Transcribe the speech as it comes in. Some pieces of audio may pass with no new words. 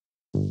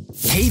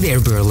Hey there,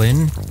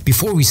 Berlin.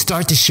 Before we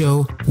start the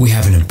show, we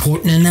have an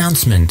important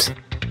announcement.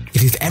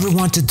 If you've ever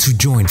wanted to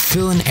join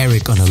Phil and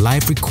Eric on a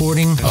live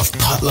recording of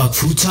Potluck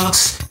Food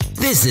Talks,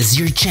 this is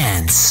your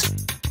chance.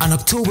 On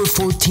October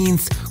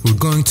 14th, we're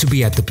going to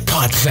be at the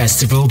Pot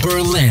Festival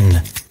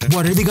Berlin.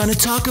 What are they going to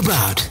talk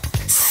about?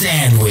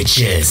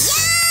 Sandwiches.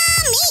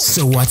 Yummy!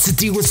 So what's the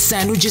deal with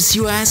sandwiches,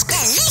 you ask?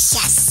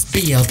 Delicious!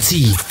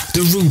 BLT,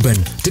 the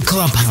Reuben, the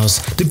Clubhouse,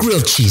 the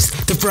grilled cheese,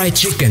 the fried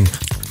chicken.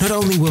 Not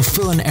only will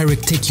Phil and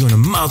Eric take you on a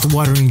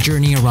mouth-watering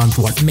journey around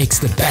what makes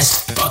the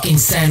best fucking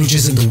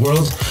sandwiches in the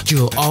world,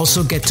 you'll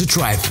also get to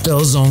try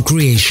Phil's own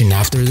creation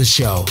after the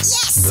show.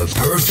 Yes! The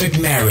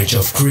perfect marriage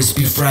of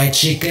crispy fried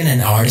chicken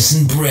and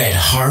artisan bread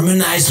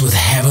harmonized with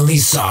heavenly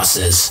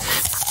sauces.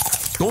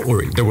 Don't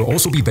worry, there will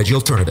also be veggie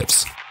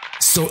alternatives.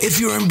 So if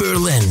you're in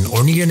Berlin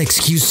or need an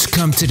excuse to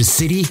come to the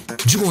city,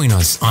 join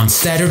us on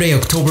Saturday,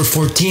 October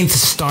 14th,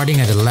 starting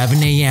at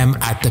 11 a.m.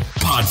 at the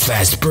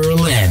Podfest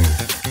Berlin.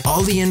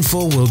 All the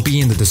info will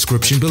be in the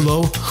description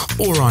below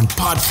or on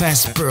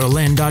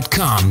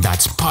podfestberlin.com.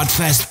 That's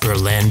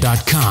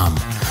podfestberlin.com.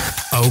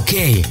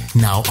 Okay,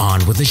 now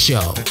on with the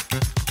show.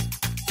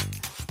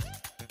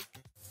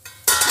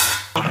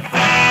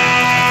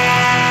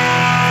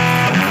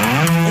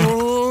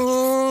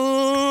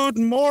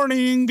 Good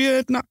morning,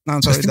 Vietnam. No,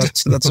 I'm sorry,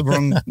 that's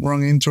the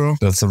wrong intro.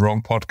 That's the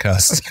wrong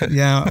podcast.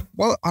 Yeah,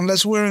 well,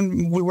 unless we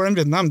were in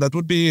Vietnam, that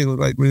would be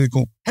like really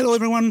cool. Hello,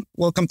 everyone.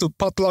 Welcome to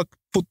Potluck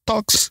Food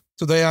Talks.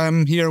 Today,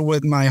 I'm here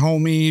with my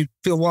homie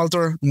Phil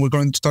Walter, and we're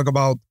going to talk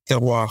about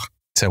terroir.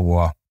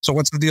 Terroir. So,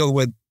 what's the deal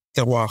with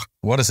terroir?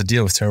 What is the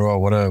deal with terroir?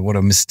 What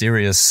a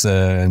mysterious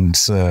and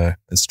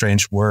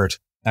strange word.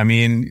 I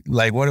mean,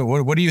 like,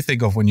 what do you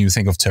think of when you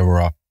think of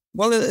terroir?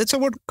 Well, it's a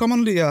word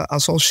commonly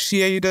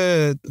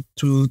associated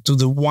to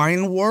the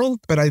wine world,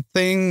 but I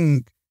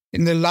think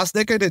in the last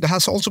decade it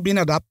has also been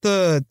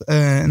adapted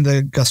in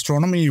the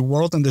gastronomy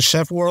world and the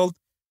chef world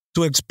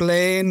to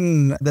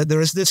explain that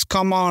there is this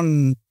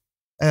common,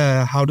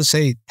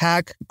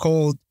 tag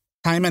called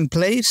time and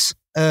place,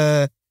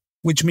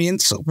 which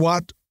means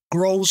what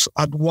grows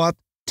at what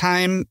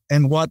time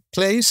and what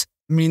place,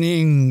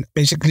 meaning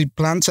basically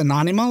plants and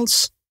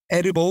animals,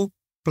 edible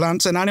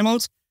plants and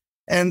animals.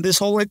 And this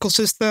whole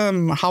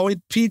ecosystem, how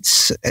it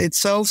feeds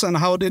itself and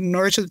how it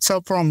nourishes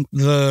itself from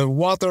the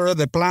water,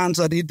 the plants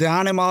that eat the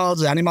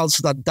animals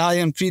that die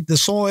and feed the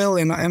soil,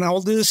 and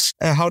all this,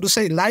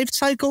 life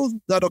cycle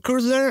that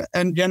occurs there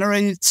and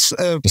generates...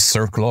 the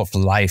circle of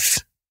life.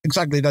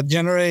 Exactly, that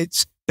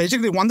generates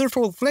basically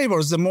wonderful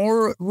flavors. The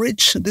more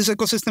rich this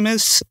ecosystem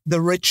is, the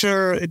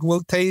richer it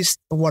will taste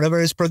whatever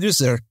is produced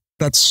there.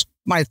 That's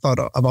my thought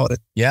about it.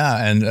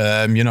 Yeah. And,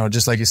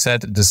 just like you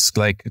said, this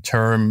like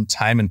term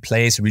time and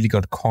place really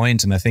got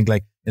coined. And I think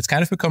like it's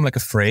kind of become like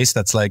a phrase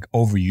that's like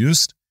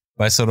overused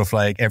by sort of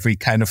like every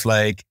kind of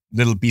like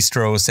little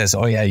bistro says,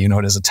 oh yeah,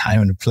 there's a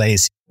time and a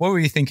place. What were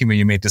you thinking when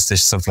you made this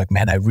dish? Sort of like,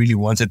 man, I really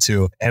wanted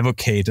to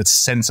evocate a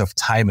sense of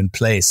time and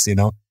place,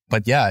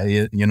 But yeah,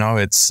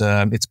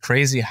 it's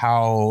crazy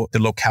how the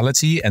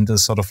locality and the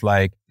sort of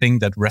like thing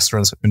that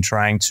restaurants have been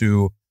trying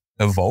to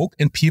evoke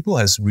in people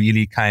has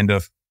really kind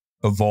of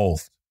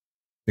evolved,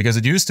 because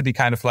it used to be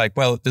kind of like,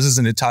 well, this is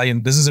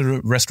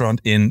a restaurant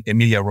in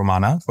Emilia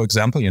Romagna, for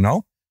example,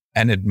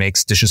 and it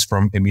makes dishes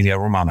from Emilia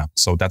Romagna.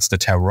 So that's the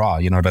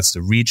terroir, that's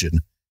the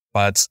region.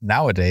 But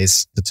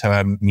nowadays the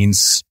term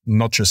means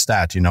not just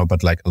that,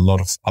 but like a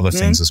lot of other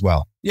things as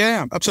well.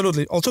 Yeah,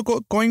 absolutely. Also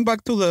going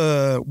back to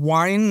the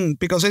wine,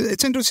 because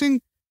it's interesting,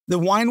 the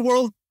wine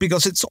world,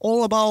 because it's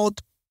all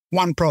about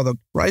one product,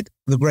 right?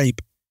 The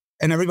grape.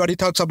 And everybody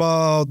talks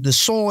about the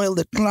soil,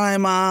 the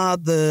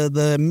climate,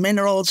 the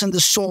minerals in the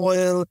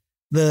soil,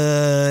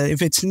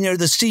 if it's near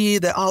the sea,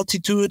 the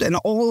altitude, and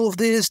all of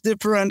these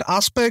different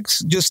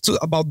aspects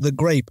about the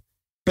grape.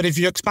 But if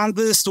you expand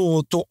this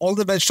to all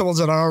the vegetables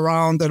that are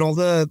around and all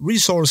the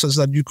resources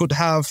that you could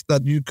have,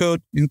 that you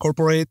could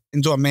incorporate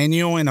into a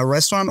menu in a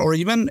restaurant or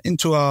even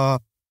into a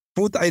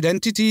food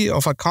identity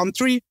of a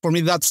country, for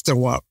me, that's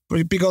terroir.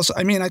 Because,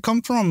 I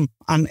come from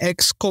an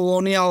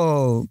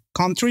ex-colonial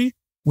country,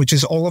 which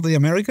is all of the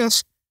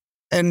Americas.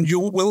 And you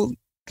will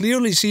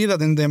clearly see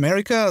that in the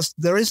Americas,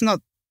 there is not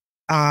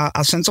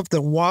a sense of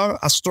terroir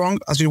as strong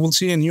as you will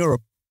see in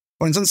Europe.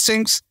 For instance,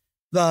 things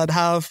that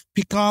have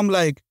become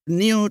like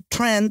new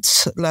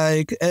trends,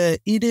 like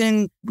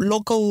eating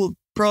local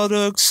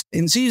products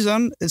in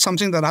season, is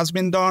something that has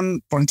been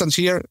done, for instance,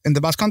 here in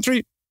the Basque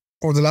Country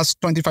for the last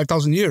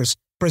 25,000 years,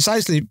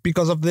 precisely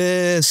because of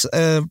this,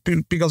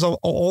 because of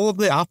all of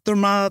the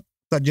aftermath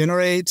that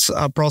generates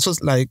a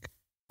process like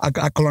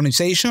a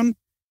colonization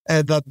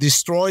that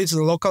destroys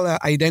the local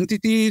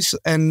identities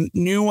and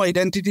new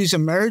identities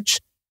emerge.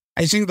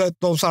 I think that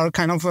those are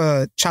kind of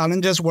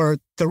challenges where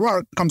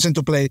terroir comes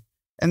into play.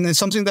 And it's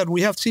something that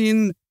we have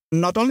seen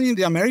not only in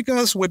the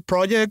Americas with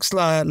projects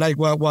like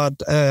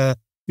what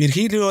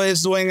Virgilio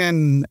is doing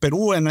in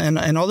Peru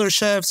and other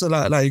chefs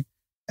like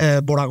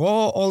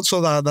Borago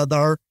also that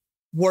are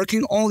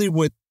working only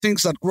with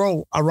things that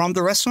grow around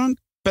the restaurant,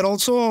 but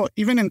also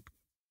even in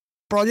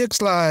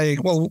projects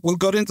like, well, we'll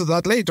go into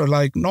that later,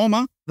 like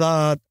Noma,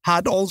 that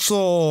had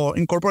also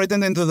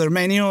incorporated into their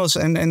menus,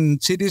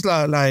 and cities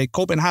like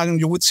Copenhagen,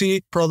 you would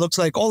see products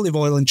like olive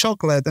oil and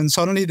chocolate. And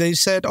suddenly they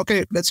said,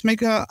 okay, let's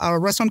make a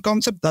restaurant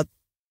concept that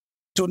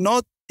do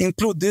not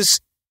include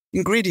these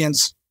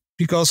ingredients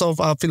because of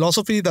a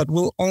philosophy that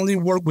will only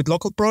work with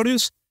local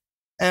produce.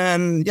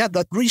 And yeah,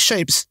 that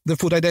reshapes the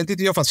food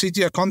identity of a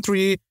city, a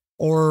country,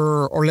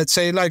 or let's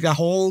say like a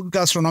whole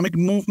gastronomic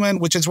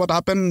movement, which is what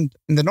happened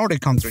in the Nordic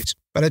countries.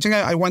 But I think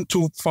I went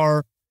too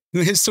far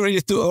in history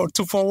or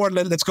too forward.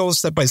 Let's go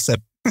step by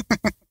step.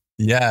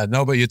 Yeah,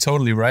 no, but you're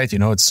totally right.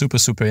 It's super,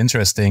 super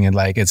interesting. And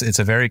like, it's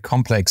a very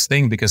complex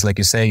thing because like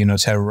you say,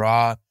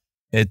 terroir,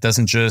 it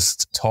doesn't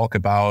just talk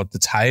about the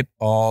type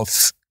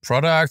of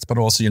product, but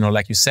also,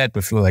 like you said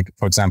before, like,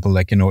 for example,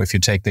 like, if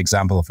you take the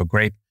example of a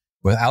grape,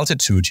 with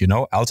altitude,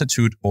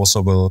 altitude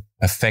also will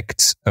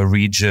affect a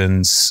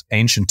region's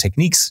ancient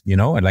techniques,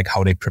 and like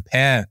how they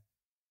prepare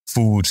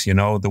food,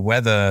 the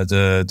weather,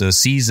 the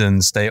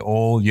seasons, they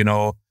all,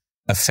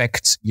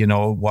 affect,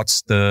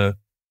 what the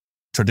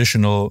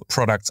traditional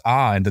products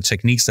are and the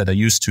techniques that are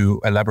used to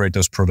elaborate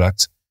those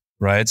products.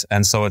 Right.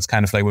 And so it's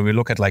kind of like when we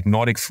look at like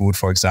Nordic food,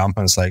 for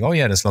example, it's like, oh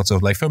yeah, there's lots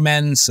of like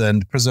ferments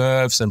and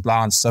preserves and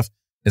blah and stuff.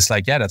 It's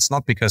like, yeah, that's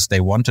not because they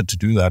wanted to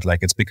do that. Like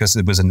it's because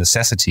it was a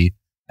necessity.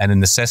 And the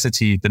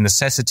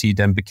necessity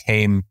then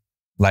became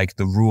like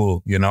the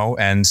rule,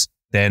 and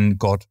then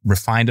got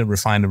refined.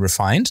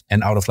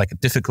 And out of like a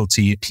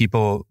difficulty,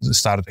 people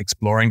started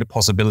exploring the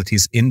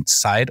possibilities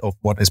inside of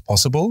what is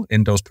possible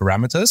in those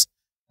parameters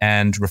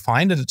and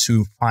refined it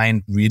to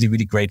find really,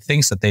 really great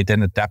things that they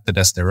then adapted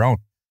as their own.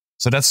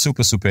 So that's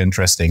super, super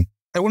interesting.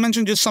 I will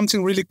mention just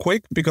something really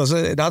quick because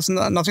it has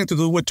nothing to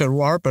do with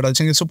terroir, but I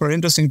think it's super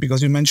interesting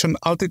because you mentioned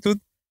altitude.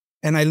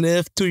 And I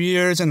lived 2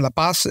 years in La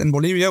Paz in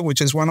Bolivia, which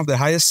is one of the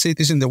highest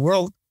cities in the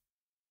world.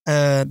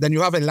 Then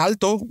you have El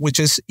Alto, which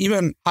is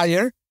even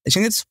higher. I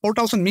think it's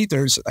 4,000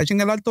 meters. I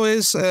think El Alto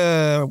is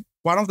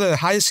one of the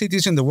highest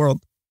cities in the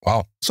world.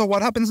 Wow. So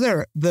what happens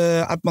there?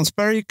 The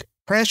atmospheric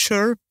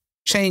pressure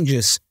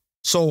changes.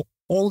 So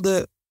all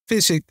the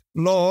physics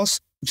laws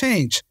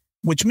change,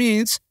 which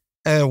means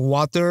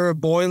water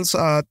boils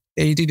at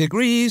 80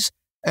 degrees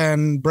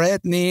and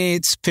bread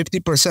needs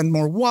 50%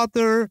 more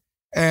water.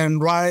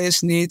 And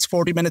rice needs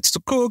 40 minutes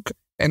to cook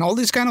and all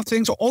these kind of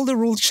things. So all the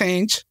rules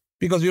change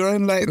because you're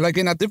in like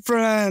in a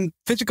different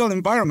physical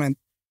environment.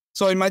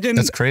 So imagine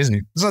that's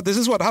crazy. So this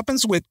is what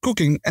happens with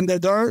cooking. And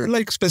there are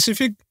like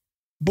specific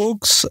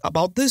books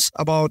about this,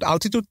 about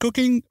altitude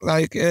cooking,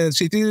 like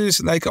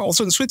cities, like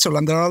also in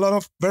Switzerland, there are a lot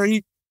of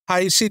very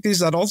high cities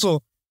that also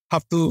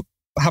have to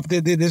have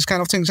this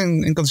kind of things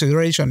in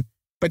consideration.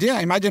 But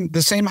yeah, imagine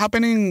the same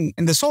happening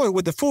in the soil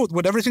with the food,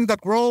 with everything that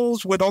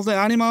grows, with all the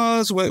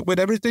animals, with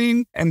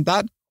everything. And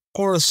that, of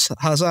course,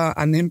 has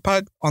an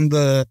impact on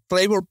the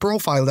flavor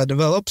profile that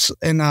develops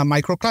in a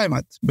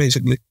microclimate,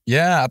 basically.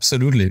 Yeah,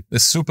 absolutely.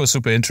 It's super,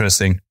 super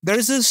interesting.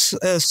 There's this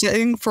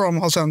saying from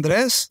Jose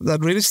Andres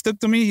that really stuck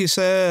to me. He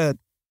said,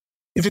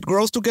 if it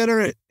grows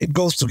together, it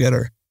goes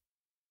together.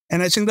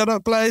 And I think that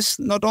applies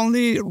not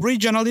only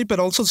regionally, but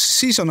also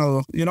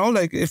seasonal.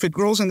 Like if it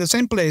grows in the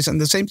same place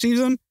and the same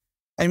season,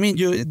 I mean,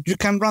 you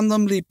can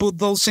randomly put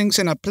those things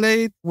in a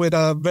plate with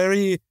a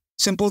very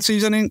simple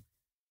seasoning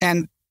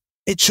and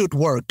it should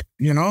work,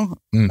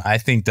 I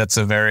think that's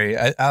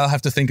I'll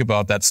have to think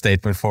about that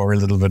statement for a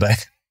little bit.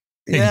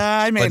 Yeah,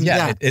 I mean, but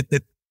yeah.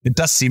 It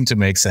does seem to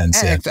make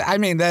sense. Yeah. I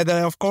mean, that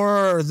of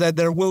course, that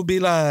there will be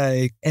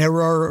like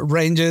error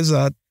ranges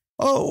that,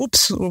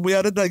 oops, we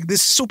added like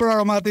this super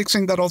aromatic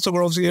thing that also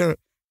grows here.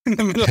 In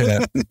the middle.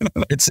 Yeah.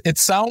 It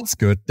sounds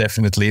good,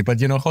 definitely,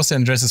 but Jose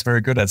Andres is very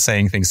good at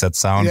saying things that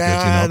sound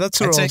good. That's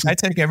true. I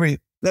take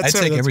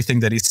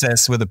everything that he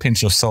says with a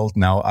pinch of salt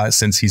now,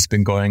 since he's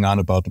been going on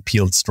about the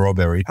peeled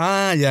strawberry.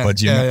 Yeah.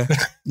 But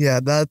yeah,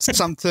 that's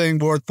something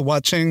worth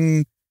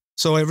watching.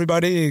 So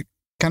everybody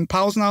can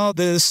pause now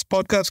this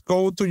podcast,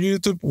 go to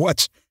YouTube,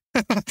 watch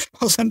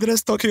Jose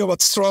Andres talking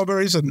about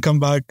strawberries, and come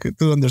back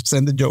to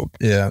understand the joke.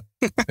 Yeah,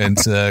 and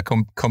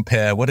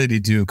compare. What did he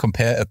do?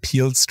 Compare a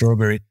peeled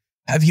strawberry.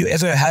 Have you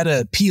ever had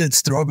a peeled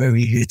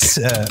strawberry? It's.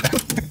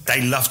 I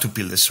love to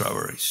peel the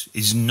strawberries.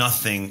 It's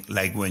nothing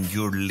like when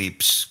your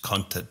lips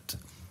contact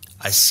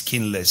a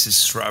skinless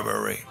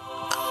strawberry.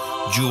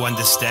 You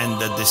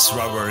understand that the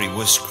strawberry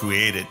was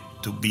created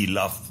to be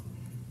loved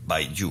by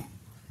you,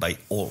 by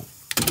all.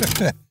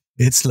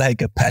 It's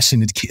like a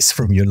passionate kiss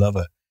from your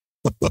lover.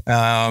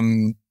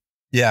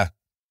 Yeah.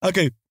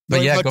 Okay.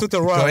 But yeah,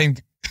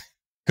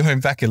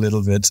 going back a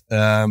little bit.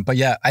 But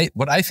yeah,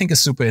 what I think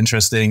is super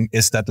interesting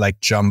is that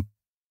like jump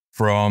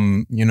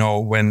from,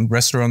 when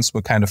restaurants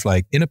were kind of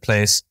like in a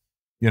place,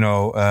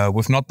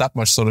 with not that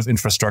much sort of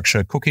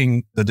infrastructure,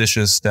 cooking the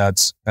dishes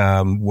that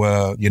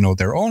were,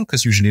 their own,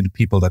 because usually the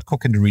people that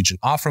cook in the region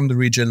are from the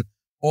region,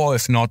 or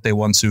if not, they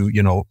want to,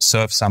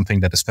 serve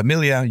something that is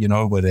familiar,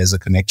 where there's a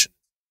connection.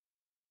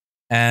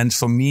 And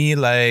for me,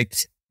 like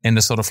in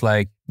the sort of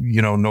like,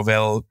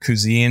 nouvelle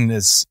cuisine,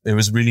 it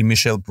was really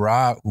Michel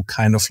Bras who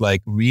kind of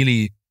like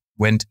really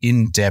went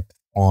in depth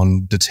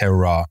on the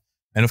terroir.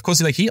 And of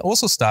course, like he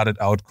also started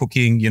out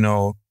cooking,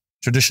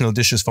 traditional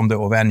dishes from the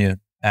Auvergne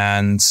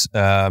and,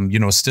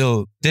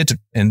 still did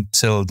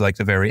until like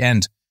the very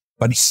end.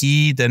 But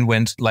he then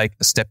went like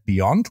a step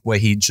beyond where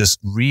he just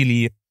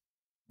really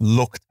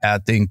looked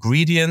at the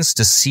ingredients,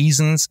 the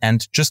seasons,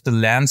 and just the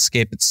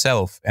landscape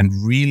itself and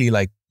really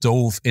like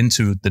dove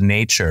into the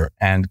nature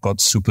and got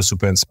super,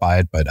 super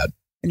inspired by that.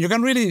 And you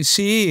can really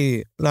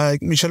see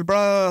like Michel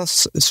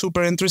Bras is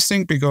super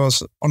interesting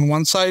because on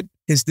one side,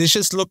 his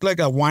dishes look like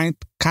a white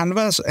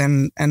canvas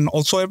and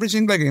also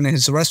everything like in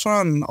his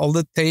restaurant, all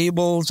the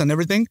tables and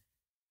everything.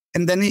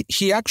 And then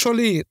he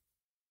actually,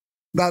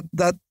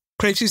 that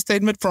crazy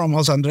statement from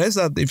Jose Andres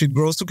that if it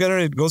grows together,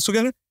 it goes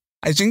together.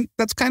 I think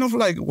that's kind of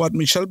like what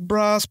Michel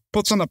Bras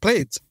puts on a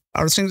plate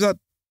are things that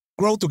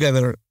grow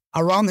together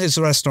around his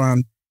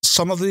restaurant.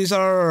 Some of these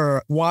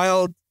are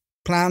wild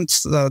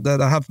plants that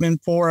have been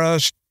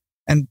foraged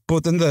and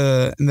put in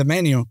the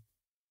menu.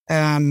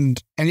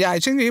 And yeah, I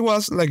think he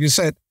was, like you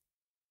said,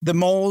 the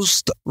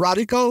most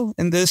radical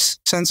in this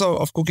sense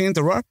of cooking in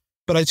terroir.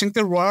 But I think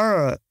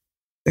terroir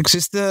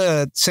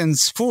existed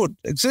since food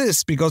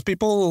exists because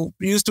people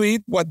used to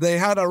eat what they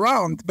had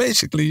around,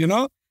 basically,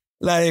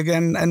 like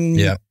and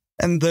yeah.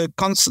 And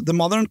the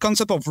modern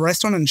concept of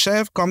restaurant and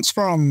chef comes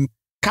from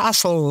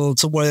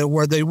castles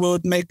where they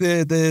would make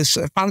this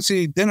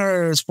fancy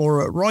dinners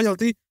for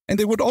royalty, and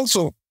they would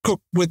also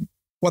cook with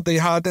what they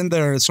had in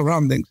their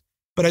surroundings.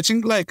 But I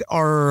think like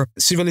our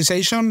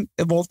civilization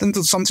evolved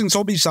into something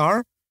so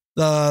bizarre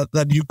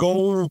that you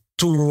go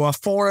to a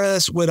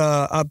forest with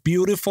a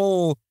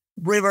beautiful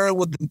river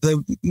with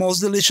the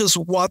most delicious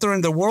water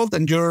in the world,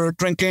 and you're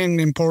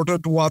drinking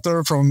imported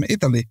water from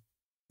Italy,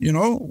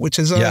 which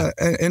is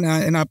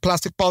in a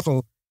plastic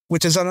bottle,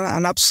 which is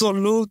an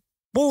absolute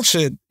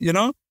bullshit,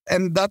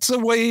 And that's the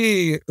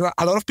way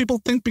a lot of people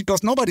think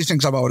because nobody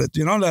thinks about it,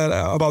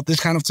 about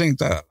this kind of things,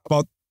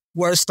 about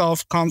where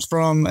stuff comes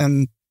from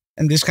and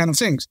these kind of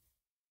things.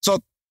 So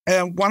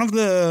one of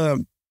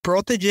the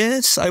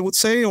proteges, I would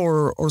say,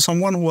 or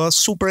someone who was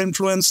super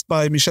influenced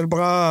by Michel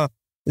Bras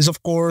is,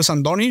 of course,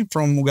 Andoni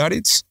from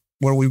Mugaritz,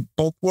 where we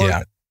both work.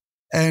 Yeah.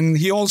 And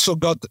he also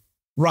got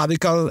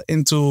radical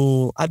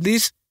into, at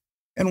least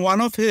in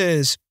one of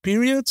his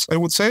periods, I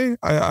would say.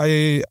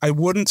 I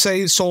wouldn't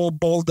say so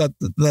bold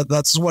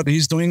that's what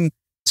he's doing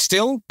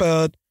still,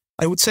 but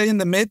I would say in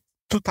the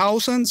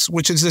mid-2000s,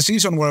 which is the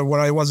season where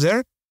I was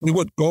there, we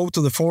would go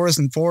to the forest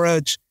and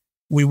forage.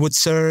 We would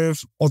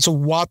serve also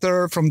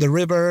water from the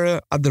river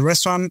at the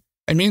restaurant.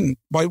 I mean,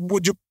 why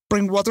would you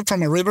bring water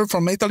from a river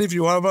from Italy if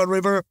you have a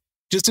river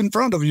just in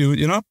front of you,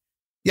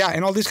 Yeah,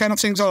 and all these kind of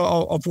things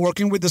of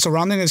working with the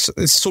surrounding is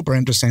super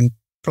interesting.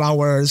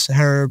 Flowers,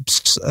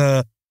 herbs,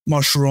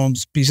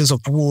 mushrooms, pieces of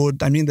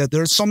wood. I mean,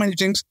 there's so many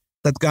things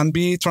that can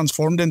be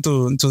transformed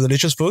into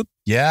delicious food.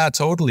 Yeah,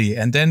 totally.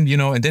 And then,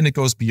 and then it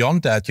goes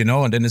beyond that,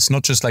 and then it's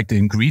not just like the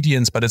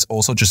ingredients, but it's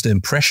also just the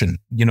impression,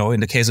 in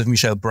the case of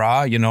Michel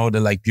Bras, the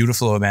like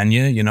beautiful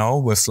Auvergne,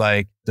 with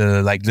like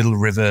the like little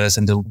rivers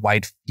and the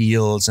white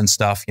fields and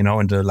stuff,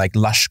 and the like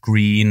lush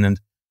green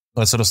and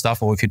that sort of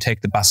stuff. Or if you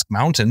take the Basque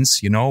Mountains,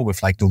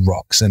 with like the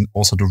rocks and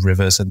also the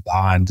rivers and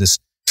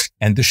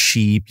the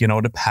sheep,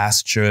 the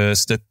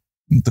pastures,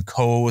 the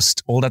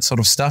coast, all that sort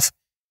of stuff.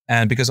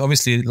 And because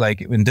obviously,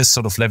 like in this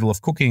sort of level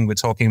of cooking, we're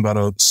talking about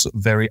a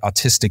very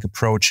artistic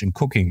approach in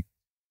cooking.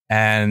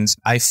 And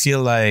I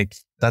feel like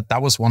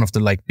that was one of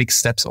the like big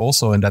steps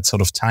also in that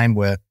sort of time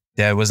where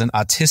there was an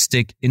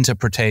artistic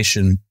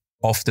interpretation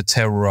of the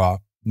terroir,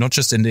 not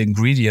just in the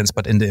ingredients,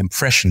 but in the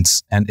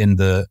impressions and in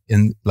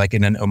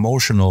an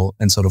emotional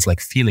and sort of like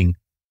feeling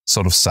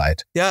sort of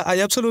side. Yeah, I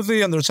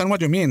absolutely understand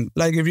what you mean.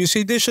 Like if you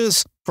see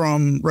dishes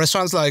from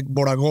restaurants like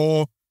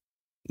Borago,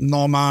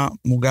 Noma,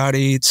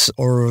 Mugaritz,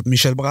 or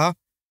Michel Bras,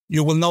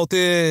 you will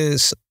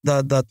notice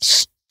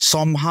that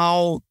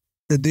somehow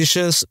the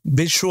dishes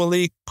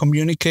visually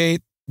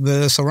communicate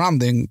the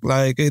surrounding.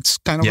 Like it's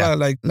kind of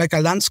like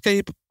a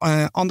landscape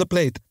on the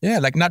plate. Yeah,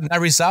 like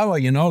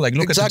Narisawa, like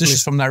look at the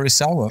dishes from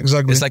Narisawa.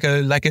 Exactly. It's like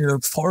a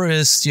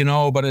forest,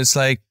 but it's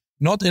like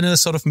not in a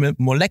sort of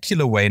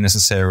molecular way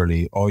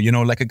necessarily, or,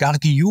 like a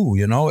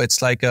gargillou,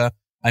 it's like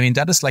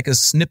that is like a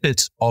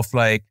snippet of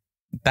like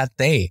that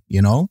day,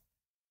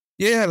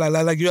 Yeah,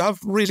 like you have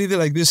really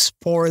like this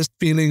forest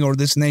feeling or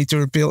this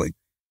nature feeling.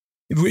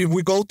 If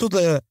we go to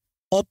the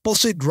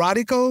opposite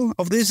radical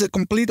of this, the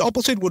complete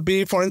opposite would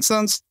be, for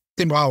instance,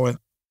 Tim Brouwer.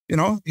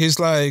 He's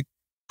like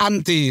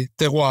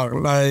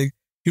anti-terroir. Like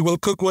he will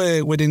cook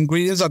with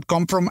ingredients that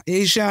come from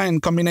Asia and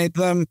combine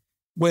them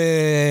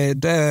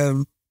with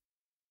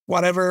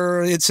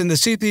whatever it's in the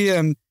city,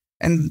 and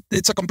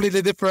it's a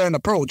completely different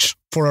approach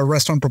for a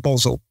restaurant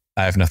proposal.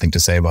 I have nothing to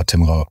say about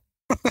Tim Brouwer.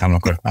 I'm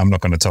not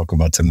going to talk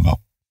about Tim Brouwer.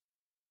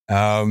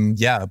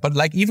 But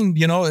like even,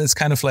 it's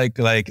kind of like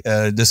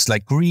this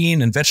like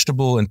green and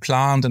vegetable and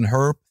plant and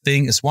herb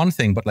thing is one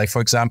thing. But like,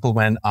 for example,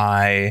 when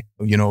I,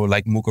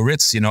 like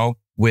Mugaritz,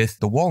 with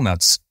the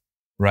walnuts,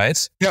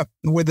 right? Yeah.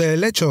 With the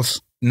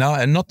helechos. No,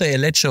 and not the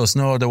helechos.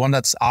 No, the one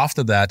that's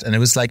after that. And it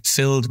was like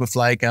filled with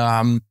like,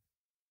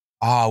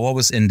 what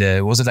was in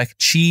there? Was it like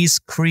cheese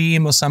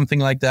cream or something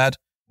like that?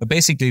 But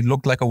basically it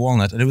looked like a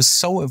walnut. And it was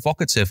so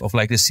evocative of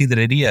like the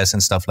quesadillas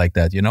and stuff like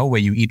that,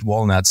 where you eat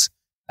walnuts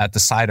at the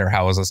cider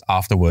houses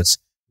afterwards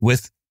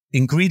with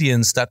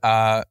ingredients that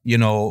are,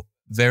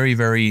 very,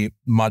 very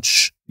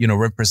much,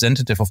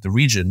 representative of the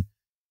region,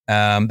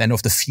 and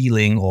of the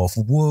feeling of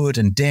wood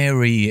and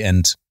dairy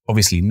and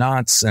obviously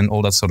nuts and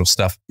all that sort of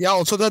stuff. Yeah,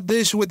 also that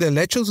dish with the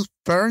lechos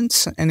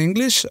ferns in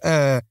English.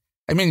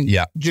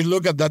 You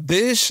look at that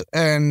dish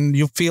and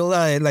you feel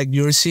like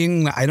you're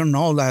seeing, I don't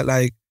know,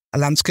 like a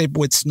landscape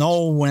with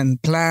snow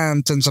and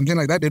plants and something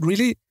like that. It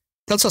really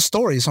tells a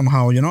story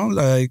somehow,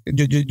 like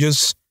you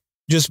just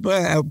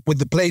with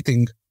the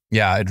plating.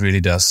 Yeah, it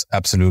really does.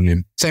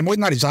 Absolutely. Same with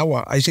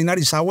Narisawa. I see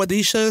Narisawa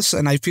dishes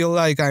and I feel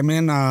like I'm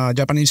in a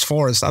Japanese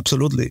forest.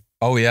 Absolutely.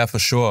 Oh yeah, for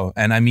sure.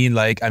 And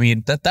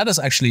that is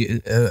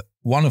actually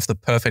one of the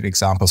perfect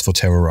examples for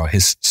terroir.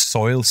 His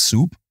soil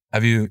soup.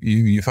 Have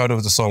you've heard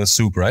of the soil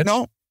soup, right?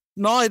 No,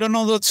 I don't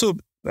know that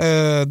soup.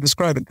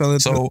 Describe it. Tell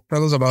us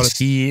about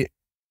it.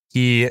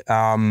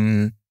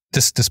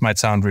 This might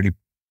sound really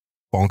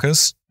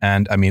bonkers,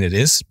 and it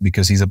is,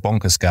 because he's a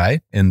bonkers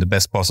guy in the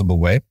best possible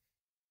way.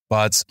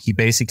 But he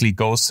basically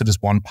goes to this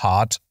one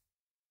part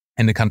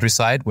in the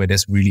countryside where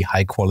there's really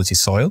high quality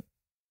soil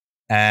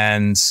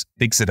and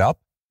digs it up.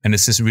 And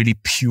it's this really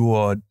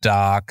pure,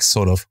 dark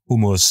sort of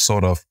humus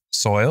sort of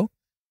soil.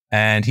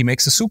 And he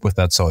makes a soup with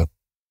that soil.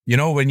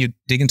 When you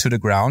dig into the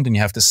ground and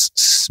you have this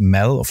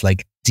smell of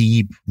like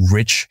deep,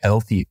 rich,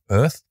 healthy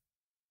earth.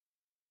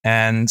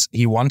 And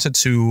he wanted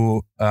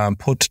to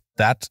put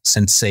that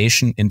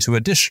sensation into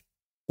a dish.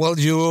 Well,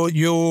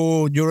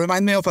 you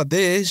remind me of a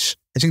dish.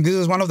 I think this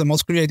is one of the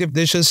most creative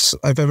dishes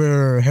I've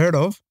ever heard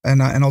of,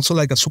 and also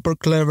like a super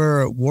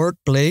clever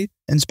wordplay.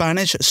 In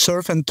Spanish,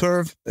 surf and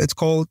turf, it's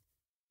called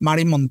mar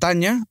y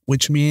montaña,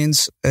 which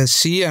means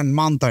sea and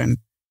mountain.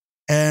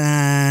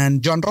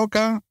 And John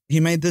Roca, he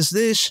made this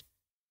dish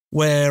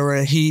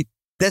where he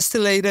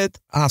distillated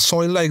a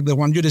soil like the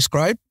one you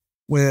described,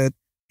 with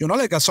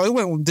like a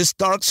soil, this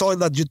dark soil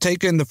that you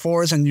take in the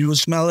forest and you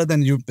smell it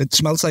and it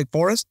smells like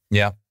forest.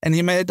 Yeah. And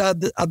he made a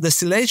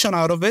distillation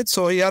out of it.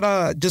 So he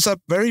had just a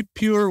very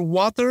pure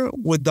water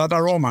with that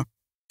aroma.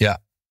 Yeah.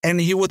 And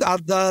he would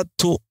add that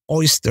to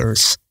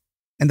oysters.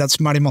 And that's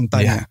mar y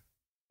montaña.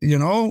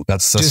 Yeah.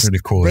 That's really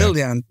cool.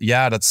 Brilliant.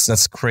 Yeah,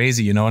 that's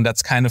crazy, and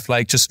that's kind of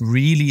like just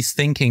really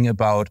thinking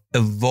about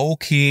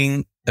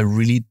evoking a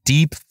really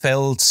deep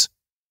felt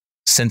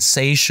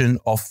sensation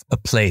of a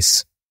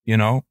place.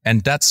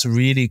 And that's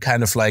really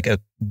kind of like a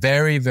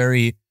very,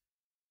 very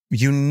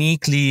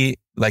unique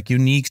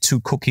to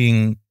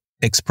cooking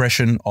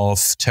expression of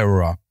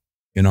terroir,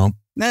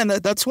 And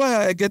that's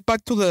why I get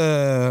back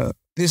to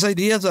these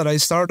ideas that I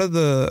started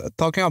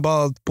talking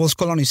about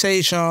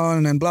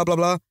post-colonization and blah, blah,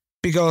 blah.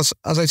 Because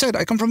as I said,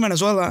 I come from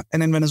Venezuela,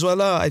 and in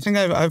Venezuela, I think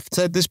I've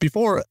said this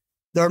before,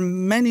 there are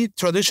many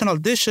traditional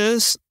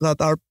dishes that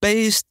are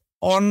based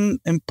on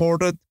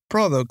imported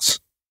products.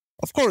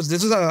 Of course,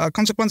 this is a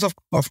consequence of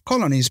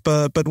colonies,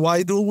 but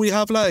why do we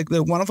have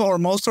one of our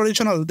most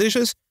traditional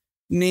dishes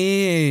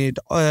need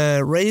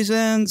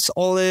raisins,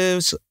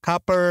 olives,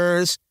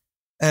 capers,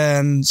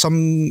 and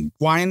some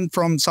wine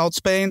from South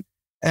Spain?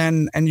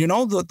 And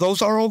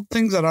those are all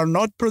things that are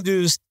not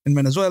produced in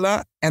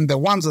Venezuela, and the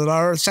ones that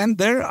are sent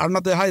there are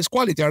not the highest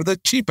quality, are the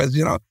cheapest,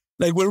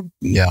 Like we're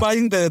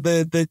buying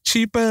the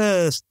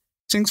cheapest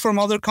things from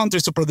other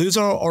countries to produce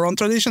our own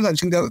traditions. I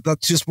think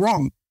that's just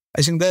wrong.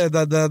 I think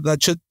that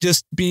should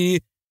just be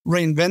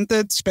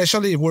reinvented,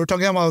 especially if we're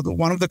talking about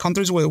one of the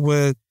countries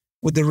with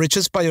the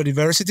richest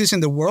biodiversities in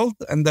the world.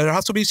 And there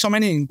has to be so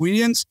many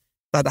ingredients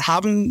that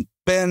haven't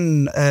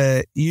been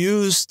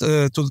used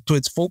to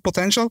its full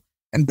potential.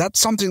 And that's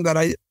something that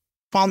I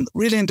found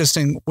really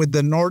interesting with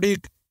the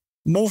Nordic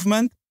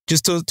movement,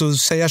 just to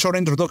say a short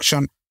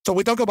introduction. So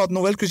we talk about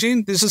nouvelle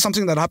cuisine. This is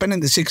something that happened in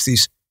the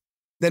 60s.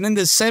 Then in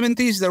the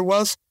 70s, there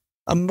was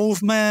a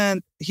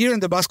movement here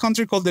in the Basque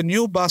Country called the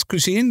New Basque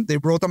Cuisine. They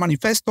wrote a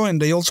manifesto,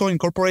 and they also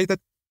incorporated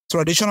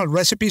traditional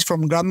recipes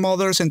from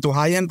grandmothers into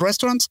high-end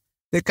restaurants.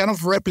 They kind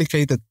of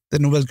replicated the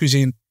Nouvelle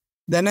Cuisine.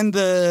 Then in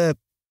the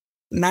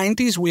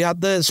 90s, we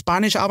had the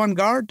Spanish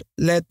avant-garde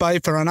led by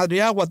Ferran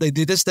Adrià. What they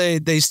did is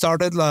they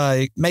started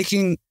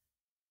making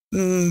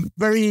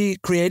very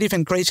creative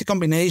and crazy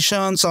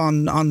combinations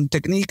on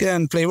technique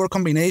and flavor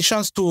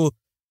combinations to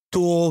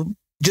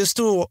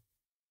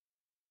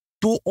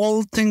do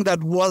all things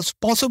that was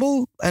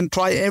possible and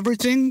try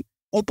everything,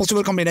 all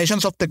possible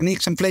combinations of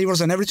techniques and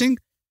flavors and everything,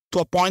 to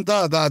a point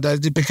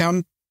that it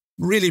became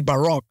really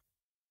baroque.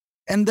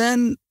 And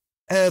then,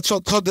 so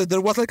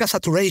there was like a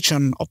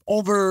saturation of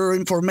over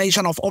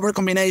information, of over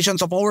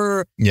combinations, of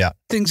over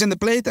things in the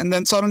plate. And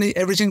then suddenly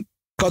everything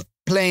got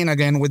plain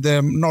again with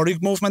the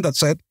Nordic movement that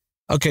said,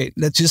 okay,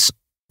 let's just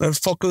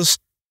focus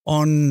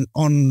on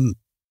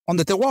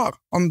the terroir,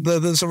 on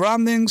the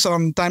surroundings,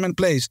 on time and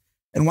place.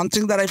 And one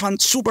thing that I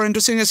found super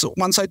interesting is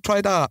once I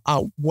tried a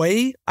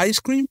whey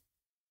ice cream.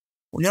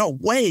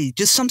 Whey,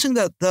 just something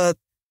that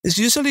is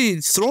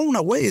usually thrown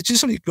away. It's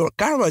usually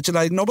garbage.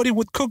 Like nobody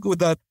would cook with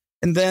that.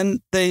 and then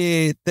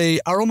they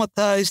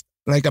aromatize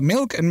like a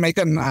milk and make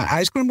an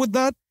ice cream with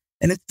that.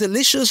 And it's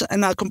delicious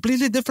and a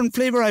completely different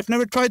flavor I've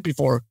never tried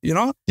before, you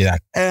know? Yeah.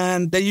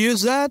 And they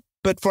use that,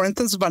 but for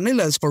instance,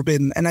 vanilla is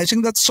forbidden. And I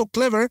think that's so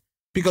clever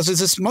because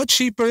it's much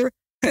cheaper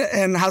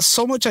and has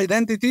so much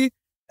identity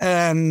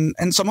and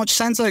so much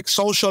sense, like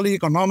socially,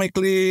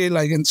 economically,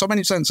 like in so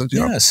many senses. You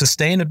know?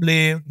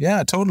 Sustainably.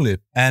 Yeah, totally.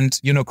 And,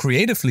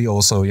 creatively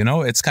also,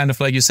 it's kind of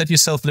like you set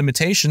yourself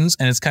limitations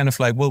and it's kind of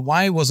like, well,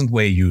 why wasn't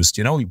whey used?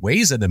 Whey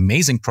is an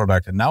amazing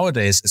product. And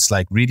nowadays it's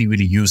like really,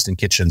 really used in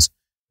kitchens.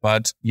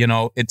 But,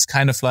 it's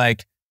kind of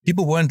like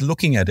people weren't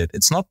looking at it.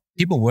 It's not,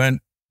 people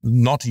weren't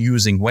not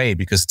using whey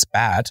because it's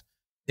bad.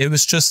 It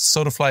was just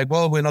sort of like,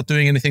 well, we're not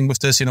doing anything with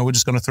this, we're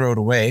just going to throw it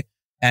away.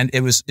 And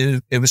it was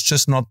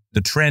just not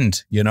the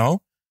trend,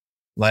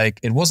 like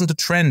it wasn't the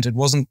trend. It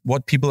wasn't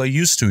what people are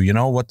used to,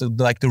 what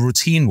the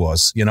routine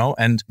was,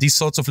 and these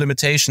sorts of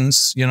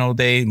limitations,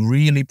 they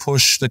really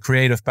push the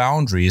creative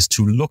boundaries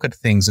to look at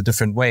things a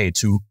different way,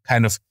 to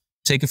kind of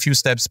take a few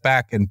steps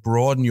back and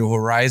broaden your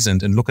horizon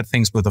and look at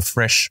things with a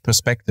fresh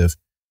perspective.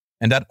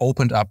 And that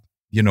opened up,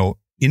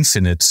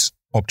 infinite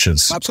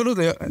options.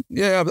 Absolutely.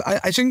 Yeah.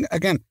 I think,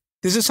 again,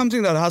 this is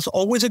something that has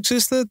always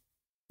existed.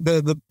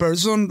 The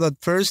person that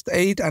first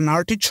ate an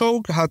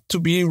artichoke had to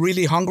be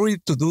really hungry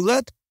to do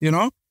that,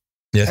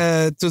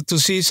 Yeah. To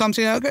see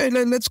something, okay,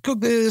 let's cook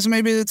this.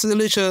 Maybe it's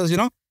delicious,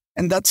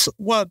 and that's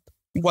what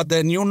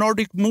the new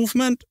Nordic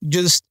movement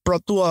just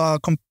brought to a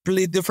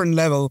complete different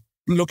level.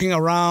 Looking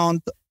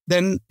around,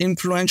 then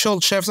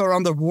influential chefs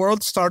around the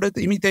world started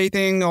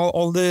imitating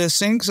all these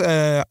things.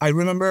 I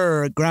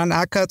remember Grant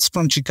Achatz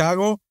from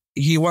Chicago.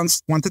 He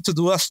once wanted to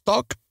do a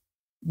stock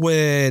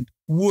with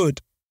wood.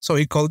 So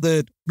he called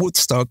it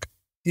woodstock,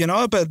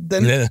 but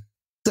then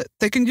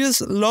taking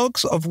just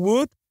logs of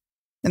wood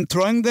and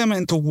throwing them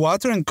into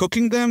water and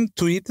cooking them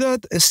to eat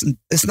that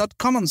is not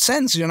common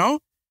sense,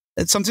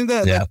 It's something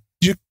that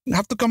you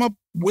have to come up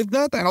with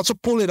that and also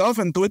pull it off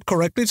and do it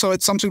correctly. So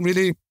it's something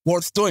really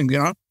worth doing,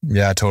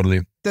 Yeah,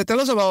 totally.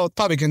 Tell us about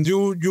Faviken.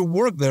 You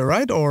work there,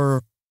 right?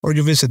 Or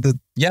you visited?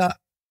 Yeah,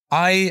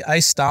 I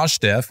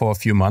stashed there for a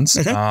few months.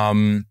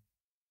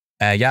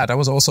 That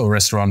was also a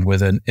restaurant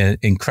with an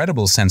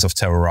incredible sense of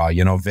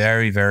terroir,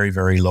 very, very,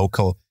 very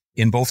local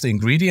in both the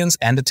ingredients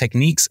and the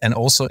techniques and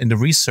also in the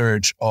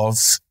research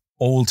of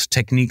old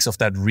techniques of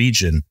that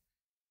region.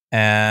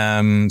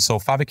 So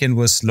Faviken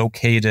was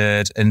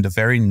located in the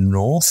very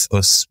north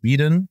of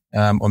Sweden,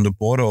 on the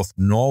border of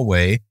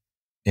Norway,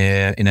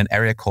 in an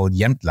area called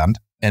Jämtland.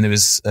 And it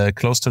was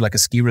close to like a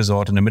ski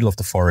resort in the middle of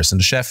the forest. And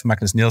the chef,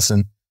 Magnus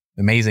Nilsson,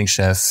 amazing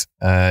chef,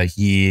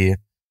 he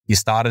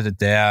started it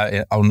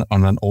there on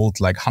an old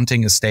like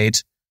hunting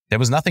estate. There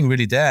was nothing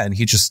really there. And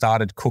he just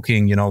started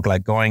cooking,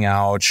 like going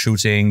out,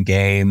 shooting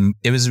game.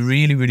 It was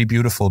really, really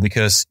beautiful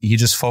because he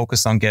just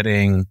focused on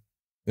it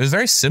was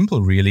very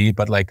simple really,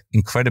 but like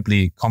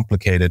incredibly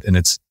complicated in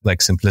its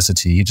like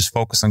simplicity. He just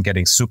focused on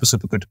getting super,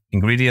 super good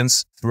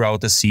ingredients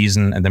throughout the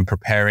season and then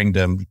preparing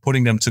them,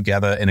 putting them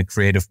together in a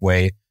creative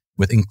way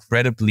with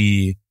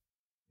incredibly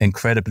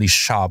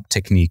sharp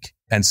technique.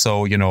 And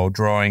so,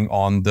 drawing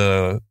on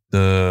the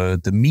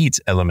meat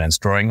elements,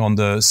 drawing on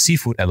the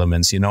seafood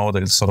elements,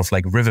 the sort of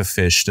like river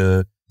fish,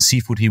 the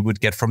seafood he would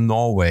get from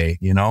Norway,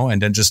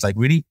 and then just like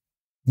really,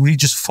 really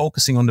just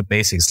focusing on the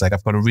basics. Like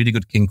I've got a really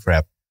good king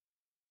crab.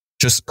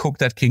 Just cook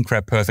that king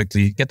crab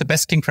perfectly, get the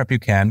best king crab you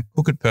can,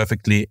 cook it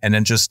perfectly, and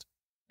then just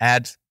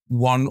add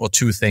one or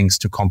two things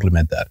to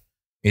complement that.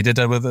 He did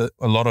that with a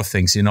lot of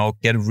things,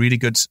 get a really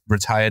good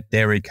retired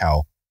dairy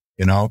cow,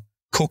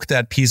 cook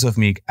that piece of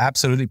meat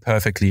absolutely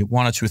perfectly,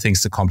 one or two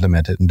things to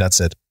complement it, and that's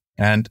it.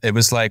 And it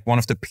was like one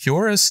of the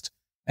purest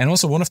and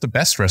also one of the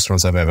best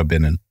restaurants I've ever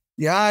been in.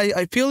 Yeah,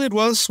 I feel it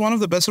was one of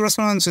the best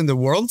restaurants in the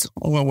world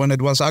when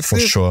it was active.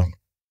 For sure.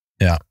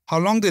 Yeah. How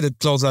long did it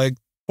close? Like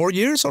 4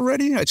 years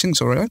already? I think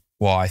so, right?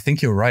 Well, I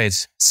think you're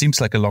right. Seems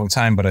like a long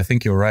time, but I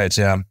think you're right.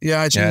 Yeah.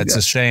 Yeah, it's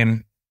a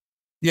shame.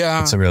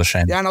 Yeah. It's a real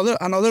shame. Yeah,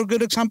 another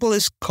good example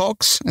is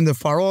Cox in the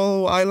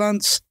Faroe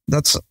Islands.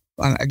 That's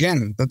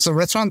a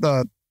restaurant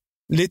that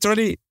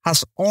literally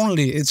has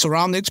only its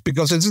surroundings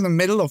because it's in the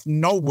middle of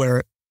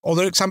nowhere.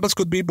 Other examples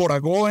could be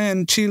Boragoe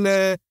in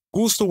Chile,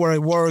 Gusto, where I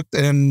worked,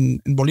 in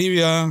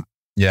Bolivia.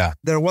 Yeah.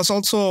 There was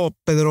also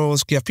Pedro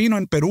Schiaffino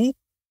in Peru.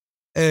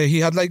 He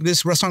had like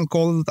this restaurant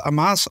called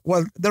Amas.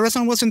 Well, the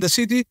restaurant was in the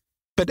city,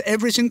 but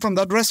everything from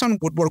that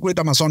restaurant would work with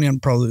Amazonian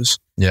produce.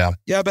 Yeah.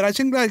 Yeah, but I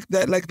think like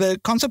the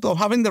concept of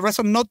having the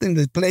restaurant not in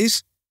the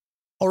place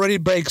already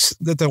breaks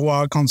the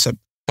terroir concept.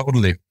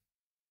 Totally.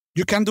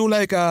 You can do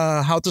like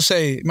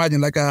imagine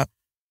like a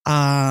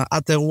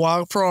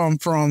terroir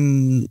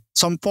from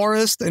some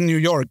forest in New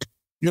York.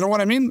 You know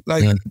what I mean?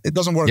 Like it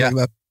doesn't work like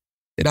that.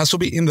 It has to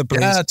be in the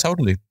place. Yeah,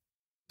 totally.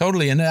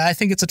 And I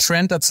think it's a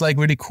trend that's like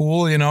really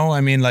cool.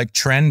 I mean, like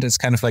trend is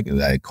kind of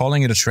like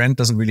calling it a trend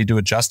doesn't really do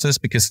it justice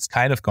because it's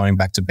kind of going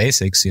back to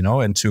basics,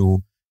 and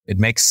It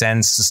makes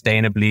sense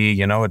sustainably,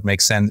 it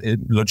makes sense.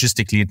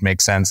 Logistically, it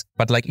makes sense.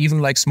 But like even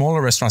like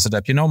smaller restaurants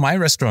adapt, my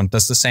restaurant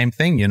does the same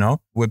thing,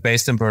 We're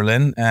based in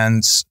Berlin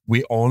and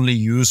we only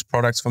use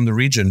products from the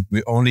region.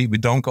 We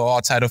don't go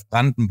outside of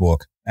Brandenburg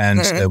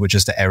which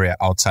is the area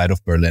outside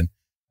of Berlin.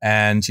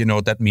 And,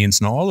 that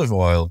means no olive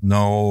oil,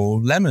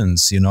 no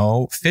lemons,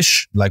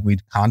 fish, like we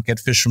can't get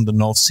fish from the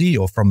North Sea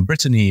or from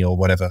Brittany or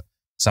whatever,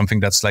 something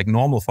that's like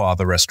normal for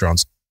other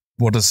restaurants.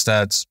 What does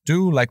that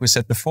do? Like we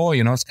said before,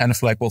 it's kind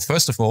of like, well,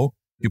 first of all,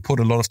 you put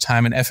a lot of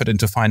time and effort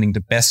into finding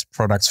the best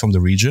products from the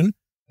region.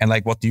 And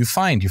like, what do you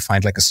find? You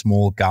find like a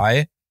small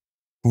guy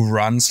who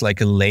runs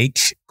like a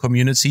lake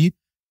community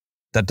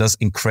that does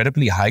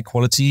incredibly high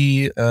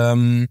quality,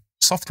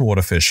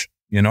 softwater fish,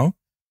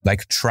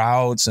 like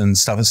trouts and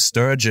stuff,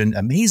 sturgeon,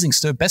 amazing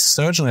best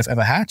sturgeon I've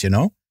ever had,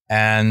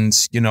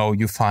 And,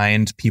 you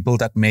find people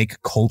that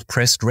make cold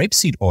pressed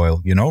rapeseed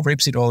oil,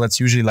 rapeseed oil, that's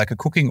usually like a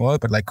cooking oil,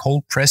 but like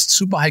cold pressed,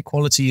 super high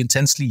quality,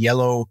 intensely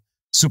yellow,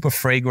 super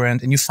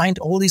fragrant. And you find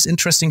all these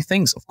interesting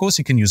things. Of course,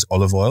 you can use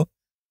olive oil,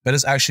 but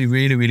it's actually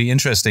really, really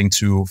interesting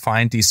to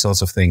find these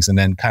sorts of things. And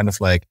then kind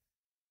of like,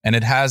 and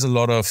it has a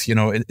lot of,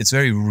 it's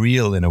very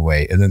real in a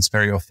way. And it's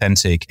very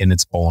authentic in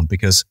its own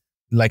because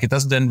like, it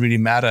doesn't then really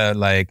matter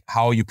like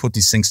how you put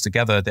these things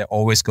together. They're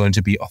always going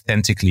to be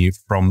authentically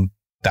from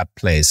that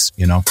place,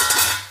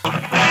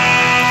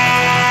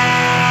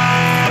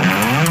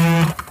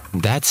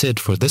 That's it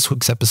for this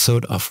week's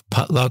episode of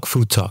Potluck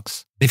Food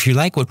Talks. If you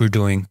like what we're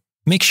doing,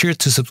 make sure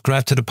to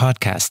subscribe to the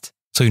podcast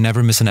so you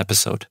never miss an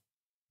episode.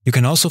 You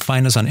can also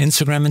find us on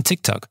Instagram and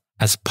TikTok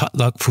as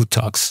Potluck Food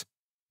Talks.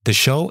 The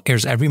show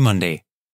airs every Monday.